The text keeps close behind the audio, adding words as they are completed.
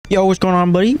Yo, what's going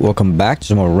on, buddy? Welcome back to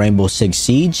some more Rainbow Six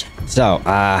Siege. So,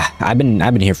 I've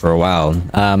been here for a while.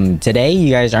 Today you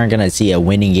guys aren't gonna see a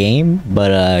winning game,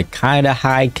 but a kind of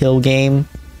high kill game.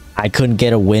 I couldn't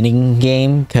get a winning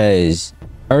game because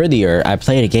earlier I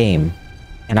played a game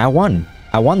and I won.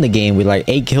 I won the game with like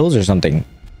 8 kills or something.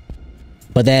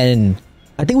 But then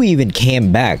I think we even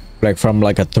came back like from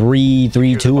like a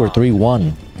 3-3-2 or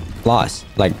 3-1 loss.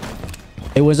 Like,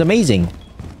 it was amazing.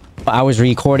 I was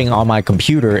recording on my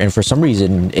computer and for some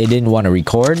reason it didn't want to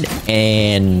record,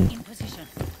 and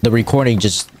the recording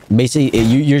just basically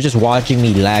you're just watching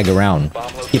me lag around,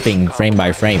 skipping frame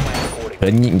by frame.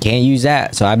 But you can't use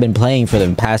that, so I've been playing for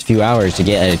the past few hours to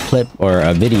get a clip or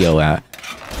a video out.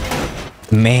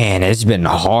 Man, it's been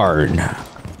hard.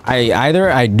 Either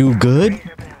I do good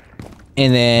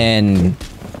and then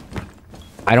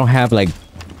I don't have like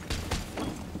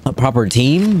a proper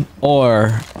team,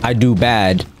 or I do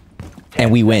bad and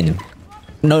we win.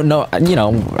 No, you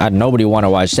know, nobody want to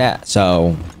watch that.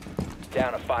 So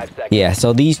down to 5 seconds. Yeah,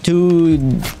 so these two,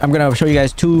 I'm gonna show you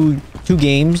guys two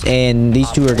games, and these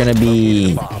two are gonna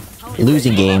be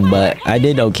losing game, but I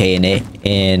did okay in it,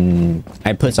 and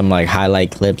I put some like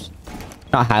highlight clips,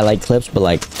 not highlight clips, but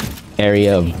like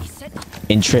area of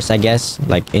interest, I guess,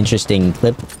 like interesting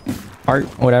clip art,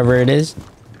 whatever it is.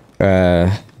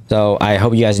 So I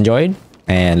hope you guys enjoyed,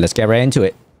 and let's get right into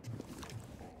it.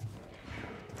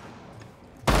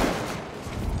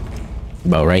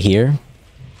 But right here,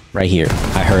 I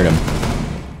heard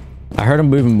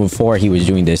him even before he was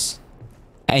doing this,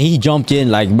 and he jumped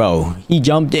in like, bro, he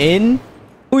jumped in.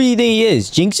 Who do you think he is,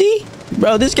 Jinxie?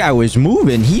 Bro, this guy was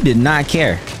moving. He did not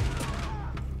care.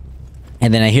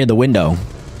 And then I hear the window.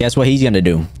 Guess what he's gonna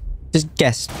do? Just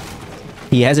guess.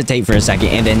 He hesitate for a second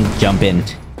and then jump in,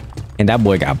 and that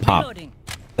boy got popped.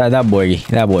 That boy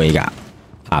got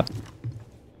popped.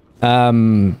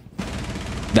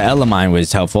 The Ella mine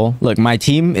was helpful. Look, my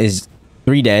team is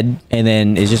 3 dead, and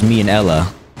then it's just me and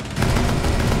Ella.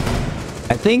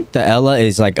 I think the Ella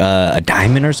is like a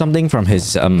diamond or something from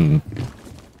his oh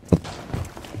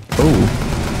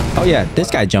yeah, this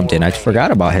guy jumped in. I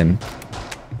forgot about him.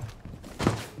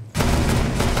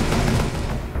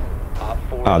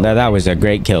 Oh, that was a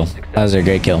great kill. That was a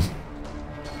great kill.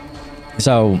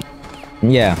 So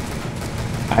yeah,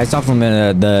 I saw from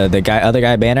the other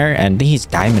guy banner, and I think he's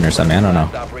diamond or something. I don't know.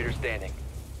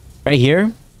 Right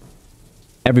here,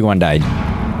 everyone died.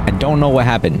 I don't know what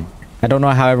happened. I don't know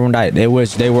how everyone died. They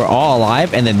were all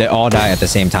alive, and then they all died at the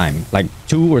same time. Like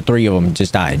 2 or 3 of them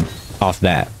just died off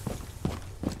that.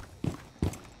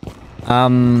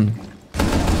 So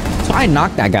I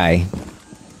knocked that guy.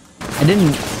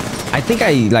 I think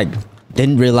I like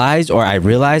didn't realize, or I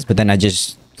realized, but then I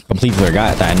just completely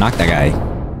forgot that I knocked that guy.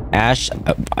 Ash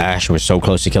was so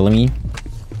close to killing me.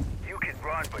 You can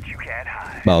run, but you can't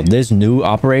hide. Well, this new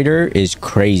operator is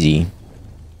crazy.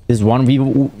 This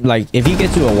 1v, like, if he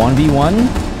gets to a 1v1,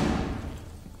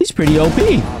 he's pretty OP.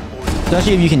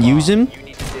 Especially if you can use him.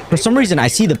 For some reason, I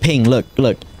see the ping. Look.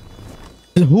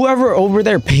 Whoever over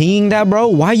there pinging that, bro,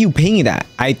 why are you pinging that?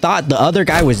 I thought the other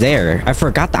guy was there. I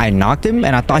forgot that I knocked him,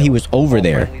 and I thought he was over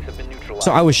there.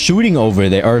 So I was shooting over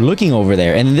there, or looking over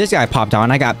there, and this guy popped out,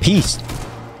 and I got pieced.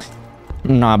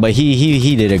 Nah, but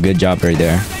he did a good job right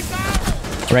there.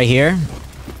 Right here,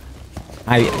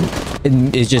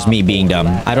 it's just me being dumb.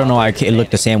 I don't know. It looked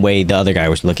the same way the other guy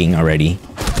was looking already.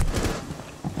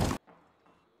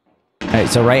 All right,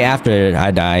 so right after I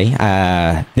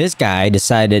die, this guy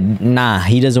decided, nah,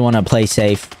 he doesn't want to play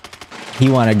safe. He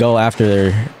want to go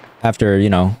after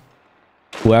you know,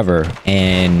 whoever,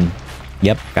 and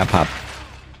yep, got popped.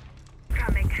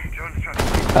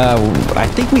 I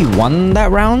think we won that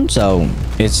round, so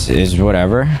it's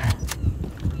whatever.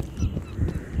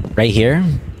 Right here,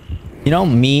 you know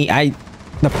me,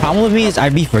 the problem with me is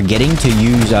I'd be forgetting to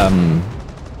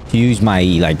use my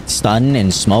like stun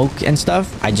and smoke and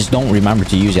stuff. I just don't remember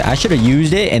to use it. I should have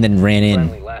used it and then ran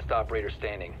in. Last operator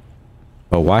standing.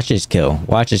 But watch this kill.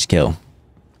 Watch this kill.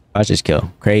 Watch this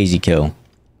kill. Crazy kill.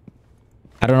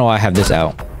 I don't know why I have this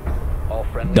out.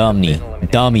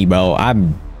 Dummy, bro.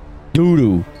 I'm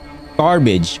doo-doo.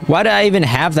 Garbage. Why did I even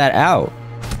have that out?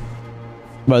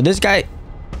 Bro, this guy,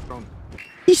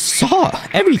 he saw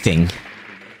everything.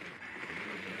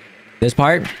 This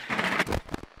part,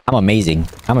 I'm amazing.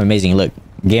 Look,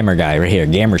 gamer guy right here.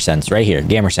 Gamer sense right here.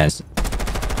 Gamer sense.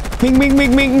 Ming.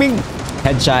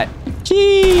 Headshot.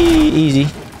 Gee, easy.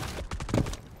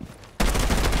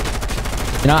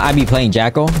 You know, I be playing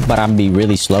Jackal, but I'm be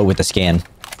really slow with the scan.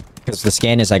 Because the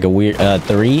scan is like a weird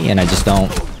 3, and I just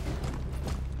don't.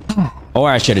 Or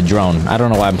I should have drone. I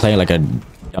don't know why I'm playing like a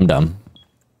dum-dum.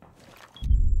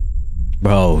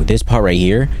 Bro, this part right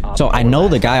here. So I know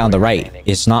the guy on the right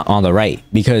is not on the right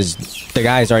because the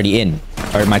guy is already in,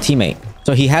 or my teammate.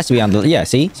 So he has to be on the, yeah,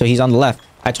 see? So he's on the left.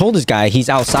 I told this guy he's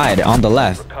outside on the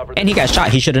left and he got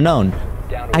shot. He should have known.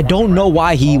 I don't know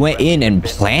why he went in and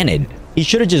planted. He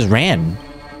should have just ran.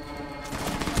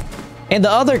 And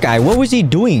the other guy, what was he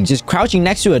doing? Just crouching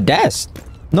next to a desk.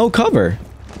 No cover.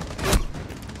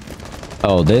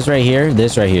 Oh, this right here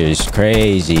is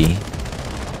crazy.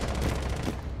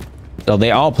 So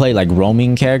they all play like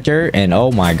roaming character, and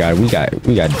oh my god, we got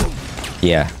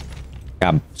yeah,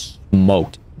 got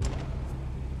smoked.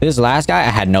 This last guy, I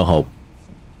had no hope.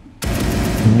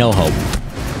 No hope.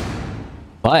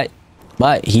 But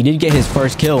he did get his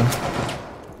first kill.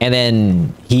 And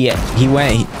then he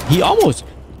almost,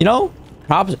 you know,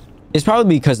 props. It's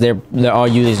probably because they're all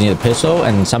using the pistol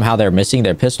and somehow they're missing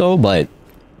their pistol, but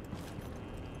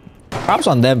props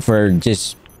on them for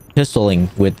just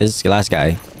pistoling with this last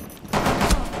guy.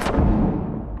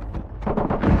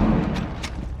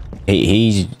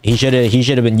 He should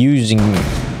have been using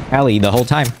Ellie the whole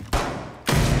time.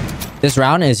 This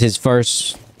round is his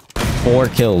first 4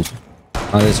 kills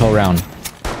on this whole round.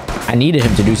 I needed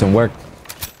him to do some work,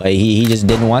 but he just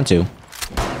didn't want to.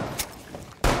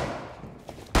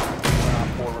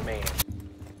 4 remaining.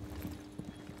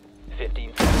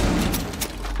 15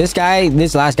 seconds.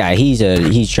 This last guy,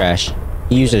 he's trash.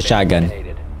 He used a shotgun.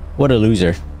 What a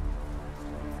loser.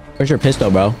 Where's your pistol,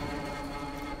 bro?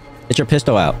 Get your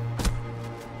pistol out.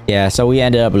 Yeah, so we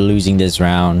ended up losing this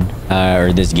round,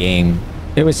 or this game.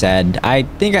 It was sad. I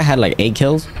think I had like 8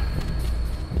 kills.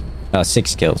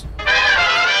 6 kills.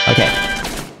 Okay.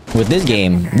 With this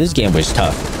game was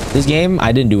tough. This game,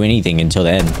 I didn't do anything until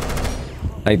the end.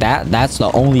 Like that's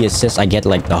the only assist I get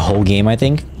like the whole game, I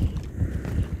think.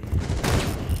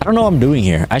 I don't know what I'm doing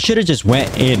here. I should have just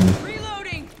went in.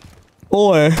 Reloading.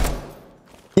 Or,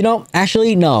 you know,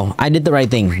 actually, no. I did the right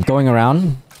thing. Going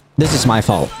around. This is my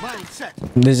fault.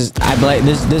 I blame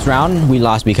this round we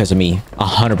lost because of me.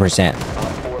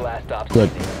 100%. Look,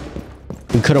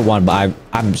 we could have won, but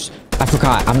I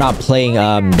forgot. I'm not playing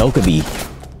Dokkaebi.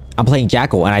 I'm playing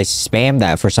Jackal, and I spammed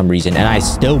that for some reason, and I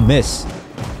still miss.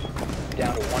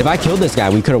 If I killed this guy,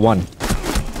 we could have won.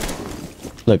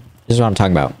 Look, this is what I'm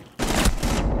talking about.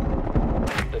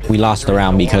 We lost the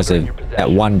round because of that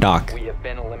one dock.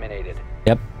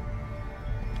 Yep.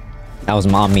 That was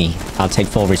on me. I'll take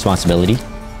full responsibility.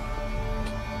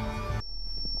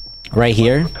 Right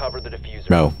here.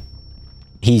 Bro.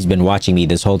 He's been watching me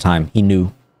this whole time. He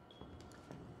knew.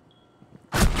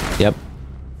 Yep.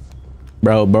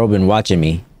 Bro been watching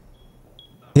me.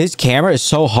 His camera is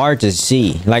so hard to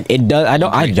see. Like it does.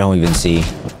 I don't even see.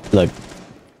 Look.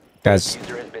 That's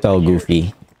so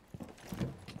goofy.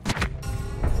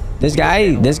 This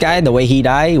guy, the way he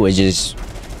died was just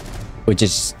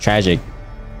tragic.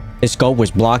 His scope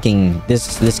was blocking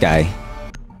this guy.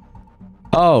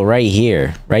 Oh, right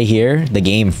here, the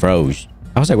game froze.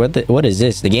 I was like, what is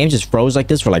this? The game just froze like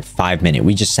this for like 5 minutes.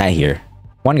 We just sat here.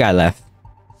 One guy left.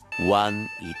 One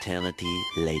eternity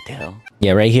later.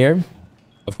 Yeah, right here.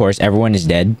 Of course, everyone is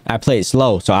dead. I played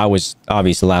slow, so I was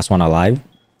obviously the last one alive.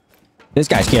 This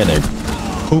guy scared the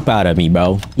poop out of me,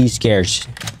 bro. He's scared.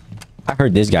 I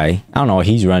heard this guy. I don't know what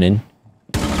he's running.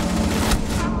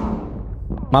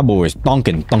 My boy is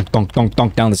thunking,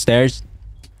 thunk down the stairs.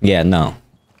 Yeah, no.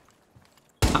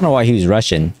 I don't know why he was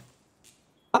rushing.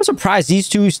 I'm surprised these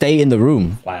two stay in the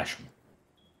room. Flash.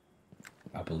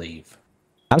 I believe.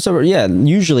 I'm so yeah.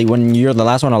 Usually when you're the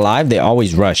last one alive, they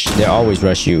always rush. They always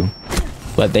rush you,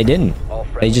 but they didn't.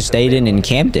 They just stayed in and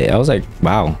camped it. I was like,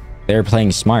 wow, they're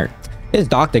playing smart. It's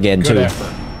docked again too.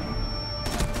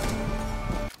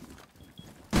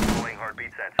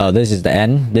 Oh, this is the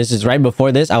end. This is right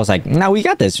before this. I was like, nah, we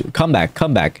got this. Come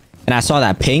back. And I saw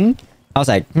that ping. I was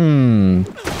like,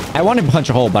 I wanted to punch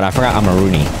a hole, but I forgot I'm a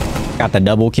Rooney. Got the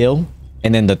double kill.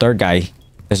 And then the third guy,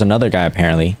 there's another guy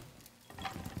apparently.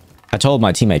 I told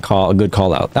my teammate a good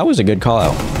call out. That was a good call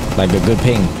out. Like a good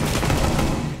ping.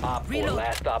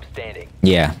 Last stop standing.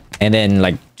 Yeah. And then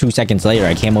like 2 seconds later,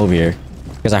 I came over here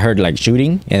because I heard like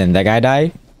shooting and then that guy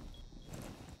died.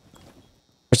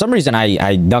 For some reason,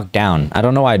 I ducked down. I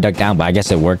don't know why I ducked down, but I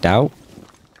guess it worked out.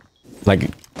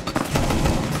 Like,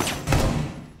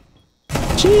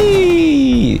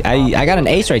 gee, I got an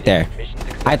ace right there.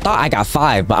 I thought I got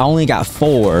 5, but I only got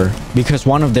 4 because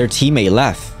one of their teammate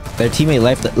left. Their teammate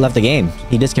left the game.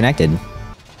 He disconnected.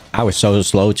 I was so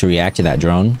slow to react to that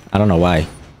drone. I don't know why.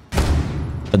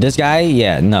 But this guy,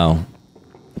 yeah, no.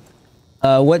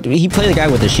 What? He played the guy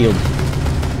with the shield.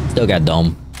 Still got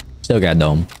dome.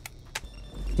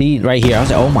 See, right here. I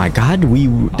was like, oh my god,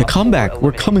 the comeback.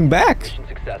 We're coming back.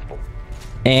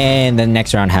 And the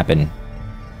next round happened.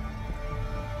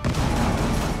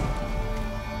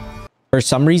 For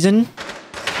some reason,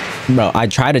 bro, I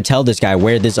tried to tell this guy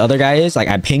where this other guy is. Like,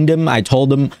 I pinged him. I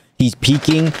told him he's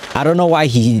peeking. I don't know why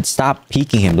he stopped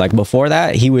peeking him. Like, before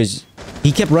that,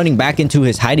 he kept running back into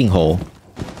his hiding hole.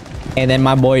 And then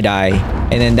my boy died.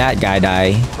 And then that guy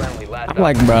died. I'm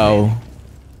like, bro,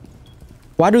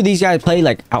 why do these guys play,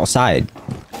 like, outside?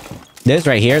 This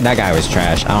right here, that guy was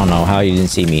trash. I don't know how you didn't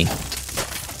see me.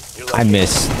 I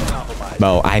missed.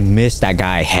 Bro, I missed that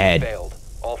guy head.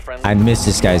 I missed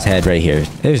this guy's head right here.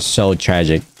 It was so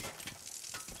tragic.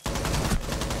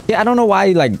 Yeah, I don't know why,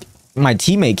 like, my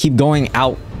teammate keep going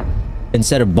out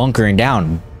instead of bunkering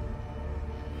down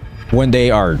when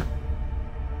they are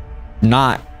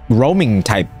not roaming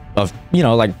type of, you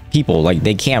know, like, people. Like,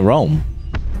 they can't roam.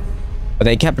 But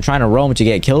they kept trying to roam to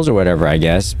get kills or whatever, I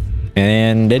guess.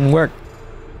 And didn't work.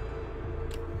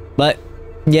 But,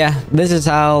 yeah, that's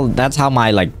how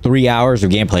my, like, 3 hours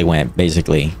of gameplay went,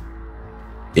 basically.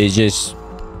 It's just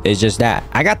that.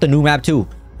 I got the new map too.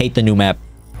 Hate the new map.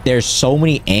 There's so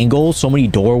many angles, so many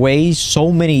doorways,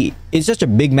 so many. It's such a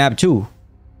big map too.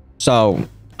 So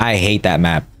I hate that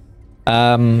map.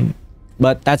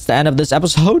 But that's the end of this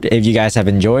episode. If you guys have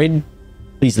enjoyed,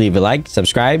 please leave a like,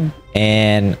 subscribe,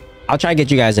 and I'll try to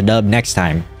get you guys a dub next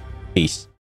time. Peace.